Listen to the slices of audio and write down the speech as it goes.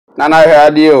Nana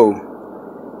radio.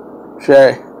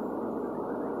 Share.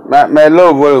 My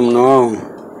low volume no.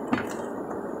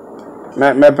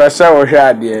 My person was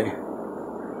here.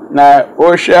 Na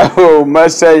o share o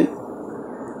masai.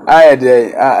 I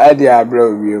had abra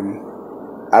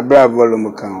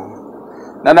volume kan.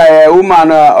 Nana woman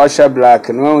osha black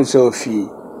no so fi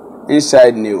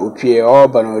inside ne opie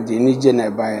oba no de ni je na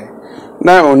bae.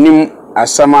 Na onim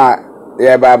asama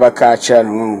ya baba ka cha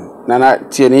no. Nana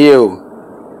tie ne ye o.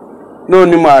 No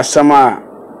onim asama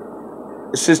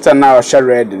sister na osha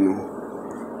red no.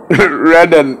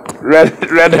 red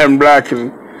and black.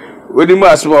 Onim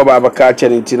asama baba ka cha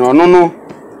ne ti no no.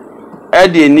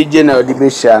 Edi ni je na odi be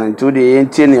sha no to de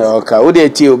enti ne oka. Wo de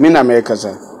ti o mi na me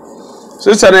kasa.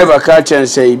 Sister na baka cha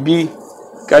say bi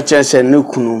ka cha say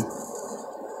nukunu.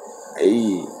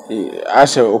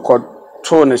 Ase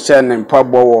okoto ne se ne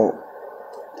mpabo wo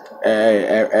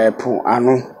pu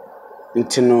anu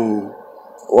ntino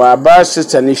wa ba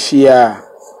sister ne fia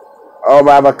o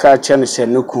ba baka cha ne se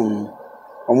nukunu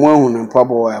omo ahu ne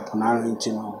mpabo wo pu anu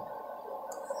ntino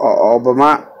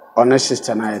obama ona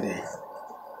sister na ide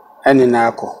ani na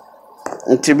akọ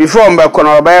nti before mbekọ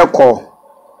na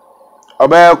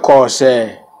obey call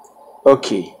say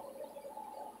okay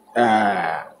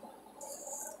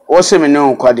wose me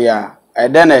no kwade a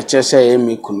eda na eche say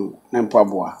emikunu na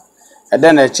mpaboa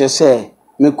eda na eche say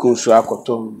mekun so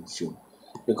akoto nsu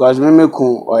because me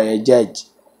mekun or a judge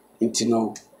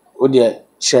intino o de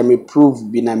share me prove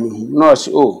bi na me hu no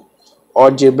say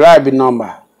or je bribe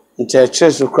number nti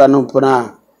eche so kra no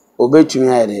pona obetumi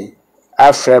ayede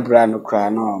afre bra no kra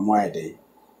no mo ayede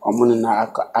omunu na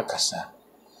akasa.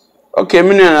 Okay,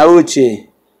 me na uche.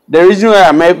 The reason why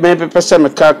I make person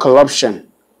make corruption.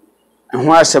 And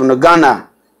why some no Ghana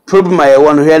problem I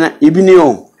want to hear ibi ni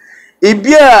o.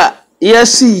 Ibi a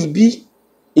yes ibi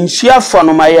inshia fa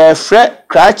no my fre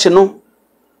crash no.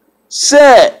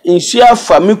 Say inshia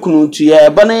fa me kunu tu ya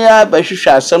ba na ya ba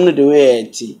hwehwe asem no the way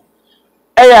eti.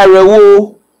 Eya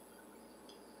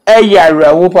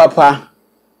rewo papa.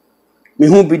 Me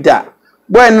hu bi da.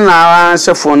 Boy na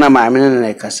answer phone na ma me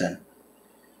na kasa.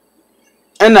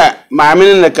 Ena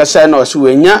maame ne kasa na oso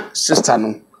wenya sister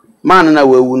no man na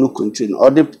wawu no continue or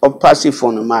the passive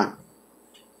phone ma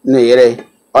ne yere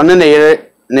one ne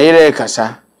yere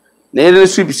kasa ne yere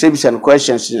sweep some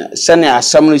questions sane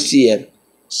asam no see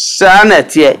sa na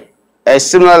tie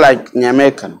similar like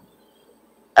American.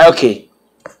 Okay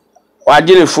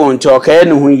wagire phone to okay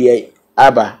ne hu ye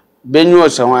aba benyu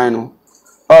osanwan no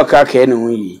okay ka ne hu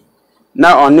ye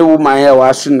na one woman ya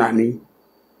waso nani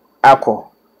akọ.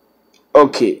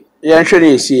 Okay,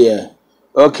 yanhwe see here.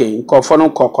 Okay, nkofo no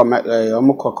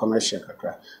commercial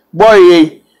kakra.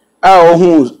 Boy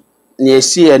ohun na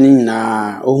esi ya ni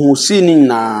na ohun si ni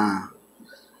na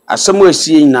asemo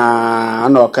esi na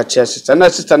na okache sister na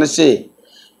say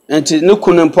enti ne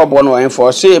kunu mpobo no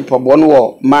enfo say pobo no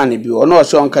wo man bi wo no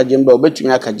so onka jemba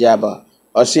obetumi akaje aba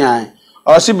o say an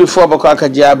o say before bako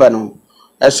akaje aba no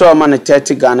eso man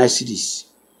 30 Ghana cedis.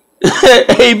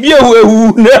 E bi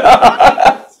ewu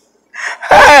na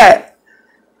Hey,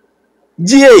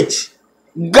 GH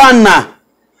Ghana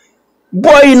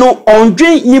boy no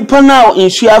ondwe nipa na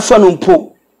insu afa no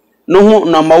mpo no ho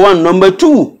number 1 number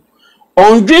 2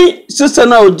 ondwe sister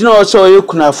na odina o so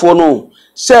yekunafo no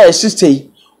say sister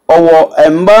owo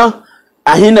emba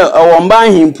ahina owo mba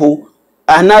ahimpo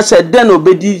ana se den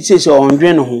obedi se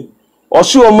ondwe no ho o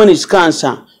so o mani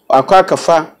cancer akwa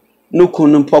akafa no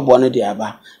kunu mpo bo no de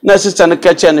aba na sister no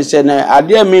kache ne se na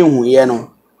ade a menhu ye no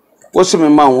what's my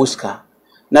man whisker?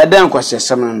 Na den kwase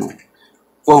sem no.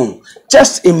 Oh,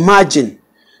 just imagine.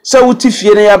 So wuti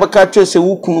fie na yabaka twa se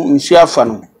wukunu nsu afa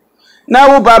no. Na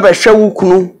wo ba ba hwe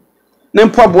wukunu ne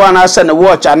mpaboa na asa na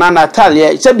watch ana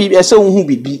Natalia se bibi ese wo hu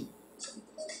bibi.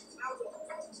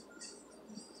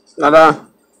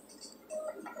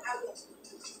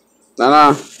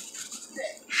 Nana.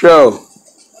 Show.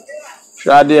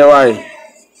 Shade why?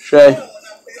 Shay.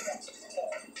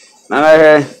 Nana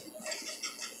he.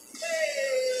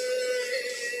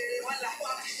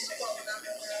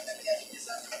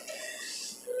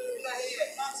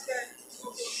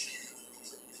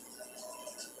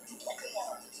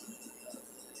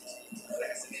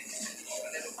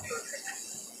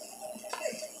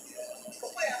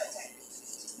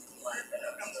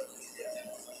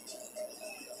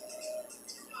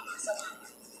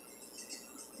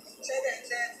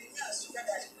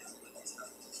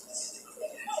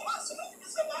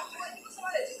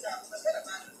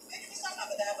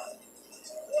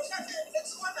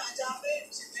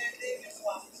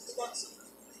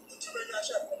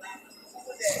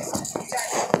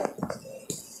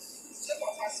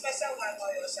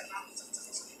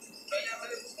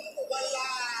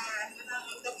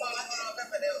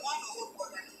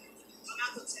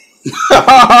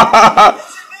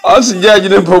 Us judge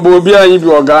the Pobo be in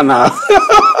your Ghana.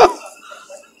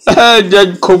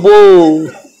 Judge Kobo.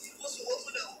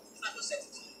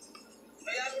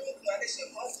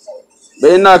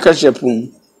 Bena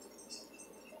Kashapum.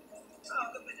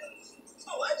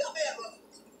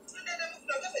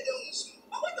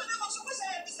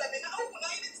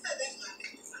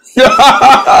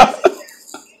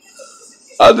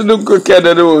 I don't cook at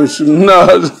the ocean. No,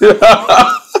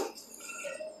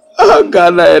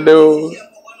 Ghana, I know.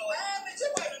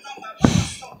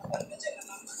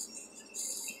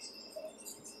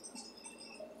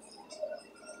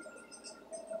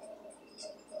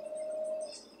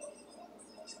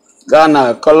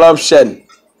 Ghana corruption.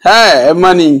 Hey,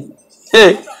 money.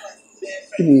 Hey.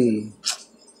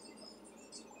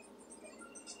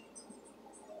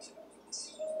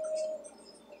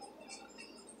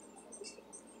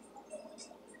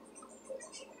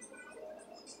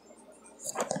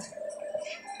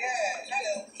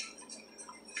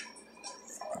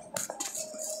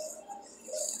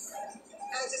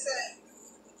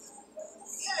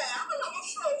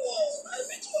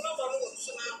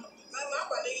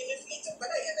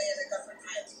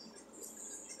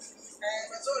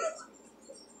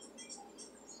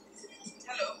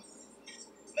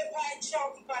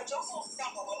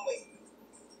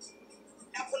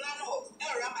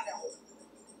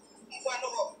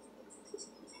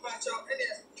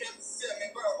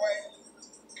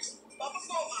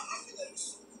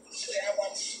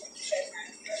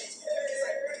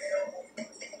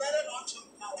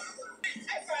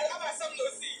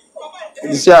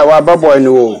 You see, our boy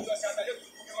no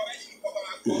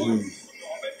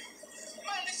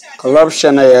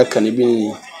corruption. I can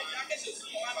be.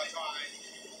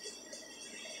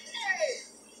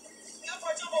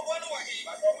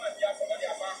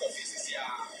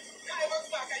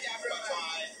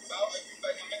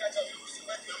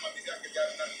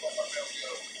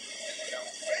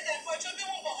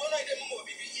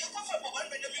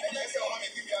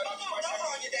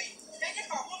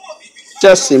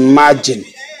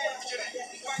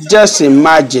 Just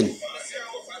imagine.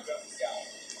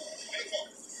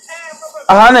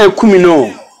 Ahana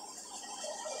ekumino.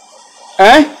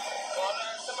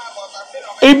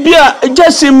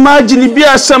 Just imagine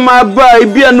ibia samaba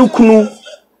ibia nukunu.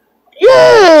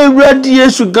 Yeah, ready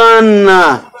Yesu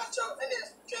Ghana.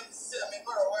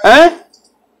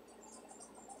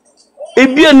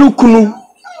 Ibia nukunu.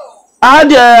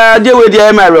 Ade we dia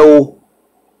emare.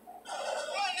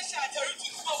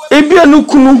 Ibia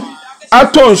nukunu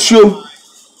atonsuo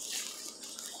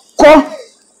ko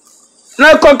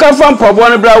na ko ka fam pobo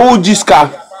ne bra wo jiska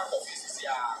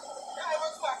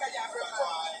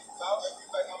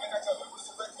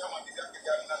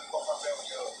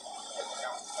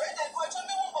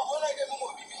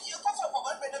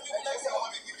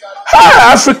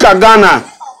Africa Ghana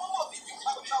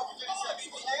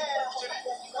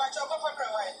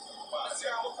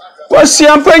ko si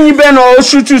ampanyi be no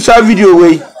shoot sa video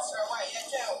we.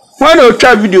 When you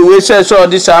try video, we say so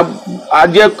this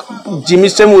Jimmy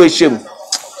same way shame.